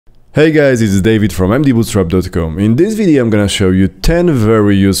Hey guys, it's David from mdbootstrap.com. In this video I'm gonna show you 10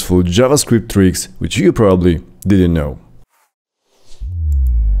 very useful JavaScript tricks which you probably didn't know.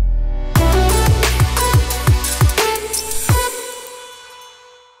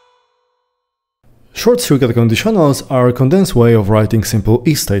 Short-circuit conditionals are a condensed way of writing simple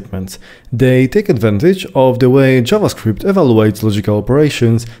if statements. They take advantage of the way JavaScript evaluates logical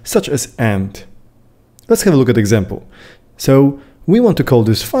operations such as AND. Let's have a look at example. So we want to call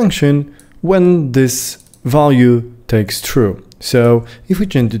this function when this value takes true. So if we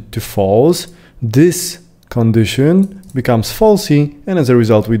change it to false, this condition becomes falsy, and as a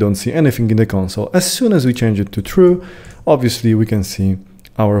result we don't see anything in the console. As soon as we change it to true, obviously we can see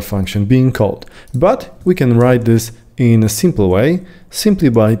our function being called. But we can write this in a simple way, simply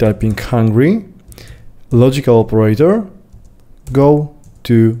by typing hungry logical operator go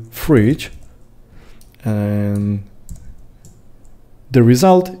to fridge, and the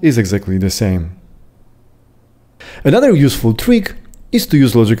result is exactly the same. Another useful trick is to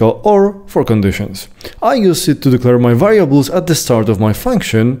use logical OR for conditions. I use it to declare my variables at the start of my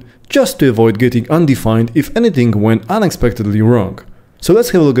function, just to avoid getting undefined if anything went unexpectedly wrong. So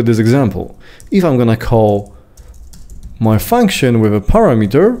let's have a look at this example. If I'm gonna call my function with a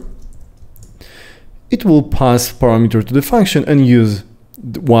parameter, it will pass parameter to the function and use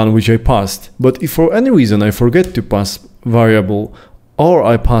the one which I passed. But if for any reason I forget to pass variable or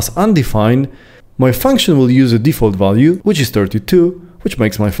I pass undefined, my function will use a default value, which is 32, which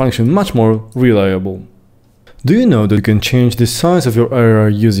makes my function much more reliable. Do you know that you can change the size of your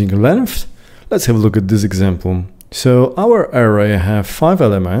array using length? Let's have a look at this example. So our array have 5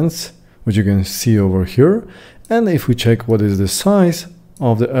 elements, which you can see over here. And if we check what is the size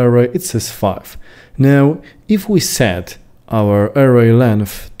of the array, it says 5. Now, if we set our array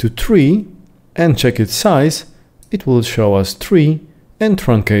length to 3 and check its size, it will show us 3 and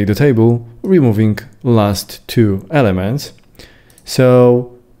truncate the table, removing last 2 elements.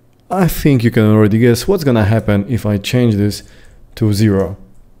 So I think you can already guess what's gonna happen if I change this to 0.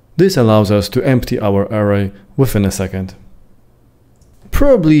 This allows us to empty our array within a second.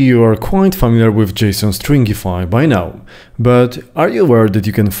 Probably you are quite familiar with JSON stringify by now, but are you aware that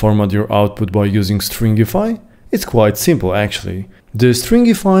you can format your output by using stringify? It's quite simple actually. The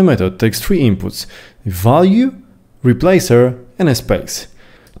stringify method takes 3 inputs: value, replacer, and a space.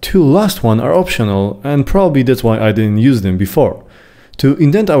 2 last one are optional, and probably that's why I didn't use them before. To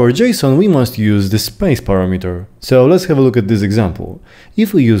indent our JSON, we must use the space parameter. So let's have a look at this example.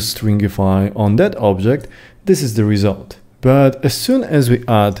 If we use stringify on that object, this is the result. But as soon as we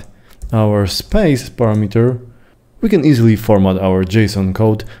add our space parameter, we can easily format our JSON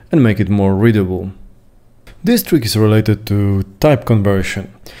code and make it more readable. This trick is related to type conversion.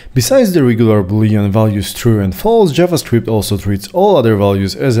 Besides the regular Boolean values true and false, JavaScript also treats all other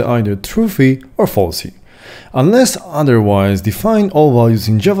values as either truthy or falsy. Unless otherwise defined, all values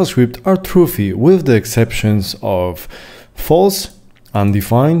in JavaScript are truthy, with the exceptions of false,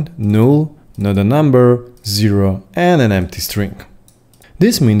 undefined, null, not a number, 0, and an empty string.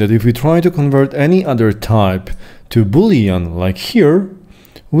 This means that if we try to convert any other type to Boolean, like here,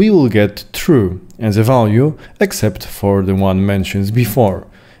 we will get true as a value, except for the one mentioned before.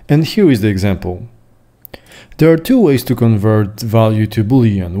 And here is the example. There are 2 ways to convert value to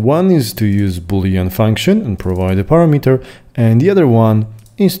Boolean. One is to use Boolean function and provide a parameter, and the other one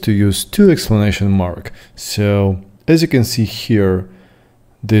is to use 2 exclamation mark. So as you can see here,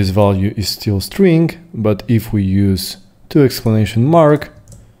 this value is still string, but if we use 2 exclamation mark,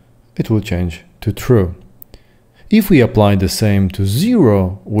 it will change to true. If we apply the same to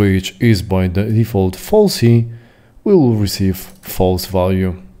 0, which is by the default falsy, we will receive false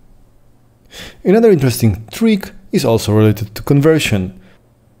value. Another interesting trick is also related to conversion.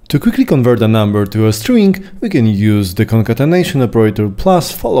 To quickly convert a number to a string, we can use the concatenation operator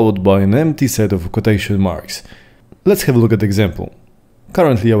plus followed by an empty set of quotation marks. Let's have a look at the example.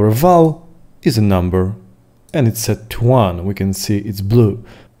 Currently our val is a number and it's set to 1. We can see it's blue.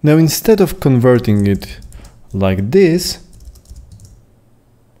 Now instead of converting it like this,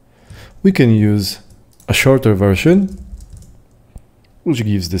 we can use a shorter version which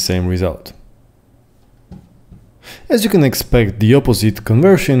gives the same result. As you can expect, the opposite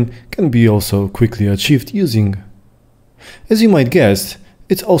conversion can be also quickly achieved using. As you might guess,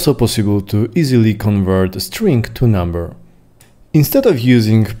 it's also possible to easily convert a string to number. Instead of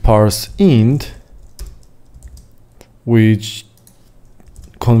using parse int, which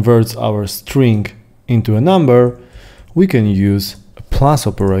converts our string into a number, we can use a plus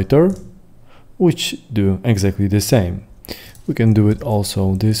operator, which do exactly the same. We can do it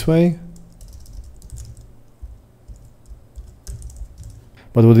also this way.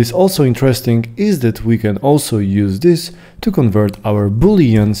 But what is also interesting is that we can also use this to convert our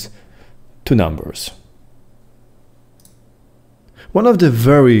booleans to numbers. One of the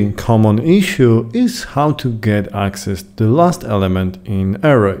very common issue is how to get access to the last element in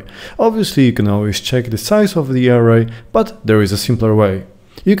array. Obviously, you can always check the size of the array, but there is a simpler way.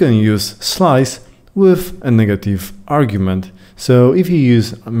 You can use slice with a negative argument. So if you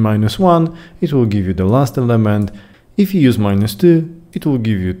use -1, it will give you the last element. If you use -2, it will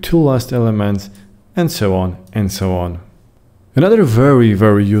give you 2 last elements, and so on and so on. Another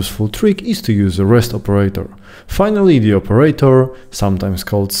very useful trick is to use a REST operator. Finally, the operator, sometimes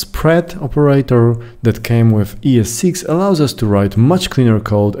called spread operator, that came with ES6 allows us to write much cleaner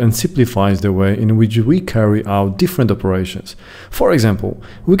code and simplifies the way in which we carry out different operations. For example,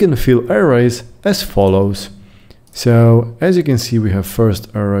 we can fill arrays as follows. So as you can see, we have first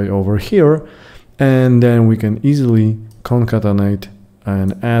array over here, and then we can easily concatenate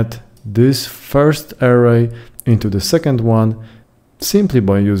and add this first array into the second one simply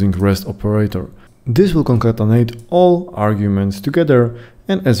by using REST operator. This will concatenate all arguments together,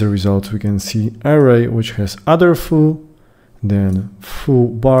 and as a result we can see array which has other foo, then foo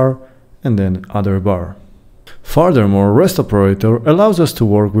bar, and then other bar. Furthermore, REST operator allows us to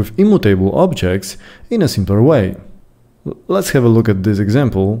work with immutable objects in a simpler way. Let's have a look at this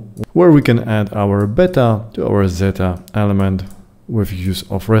example where we can add our beta to our zeta element with use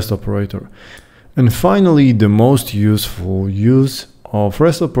of REST operator. And finally, the most useful use of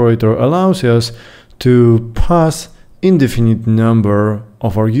REST operator allows us to pass indefinite number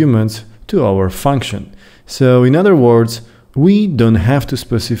of arguments to our function. So in other words, we don't have to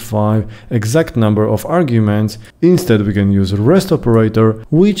specify exact number of arguments. Instead, we can use a REST operator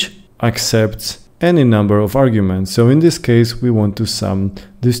which accepts any number of arguments. So in this case, we want to sum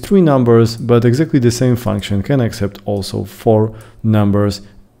these 3 numbers, but exactly the same function can accept also 4 numbers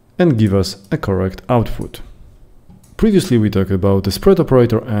and give us a correct output. Previously, we talked about the spread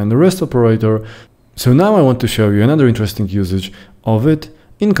operator and the REST operator. So now I want to show you another interesting usage of it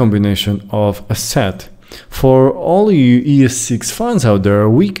in combination of a set. For all you ES6 fans out there,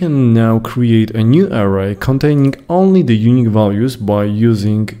 we can now create a new array containing only the unique values by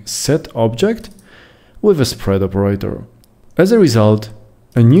using set object with a spread operator. As a result,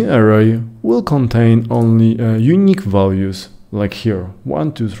 a new array will contain only unique values, like here,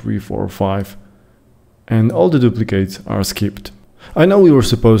 1, 2, 3, 4, 5, and all the duplicates are skipped. I know we were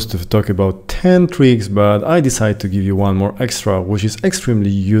supposed to talk about 10 tricks, but I decided to give you one more extra, which is extremely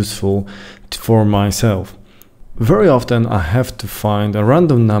useful for myself. Very often I have to find a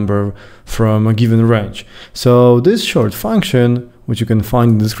random number from a given range. So this short function, which you can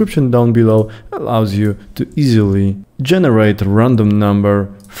find in the description down below, allows you to easily generate a random number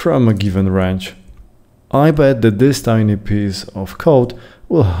from a given range. I bet that this tiny piece of code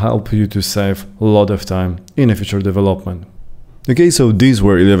will help you to save a lot of time in a future development. Okay, so these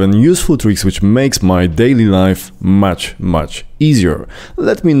were 11 useful tricks which makes my daily life much easier.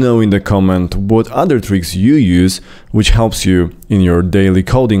 Let me know in the comment what other tricks you use which helps you in your daily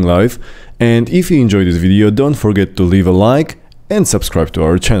coding life. And if you enjoyed this video, don't forget to leave a like and subscribe to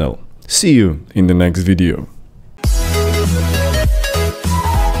our channel. See you in the next video.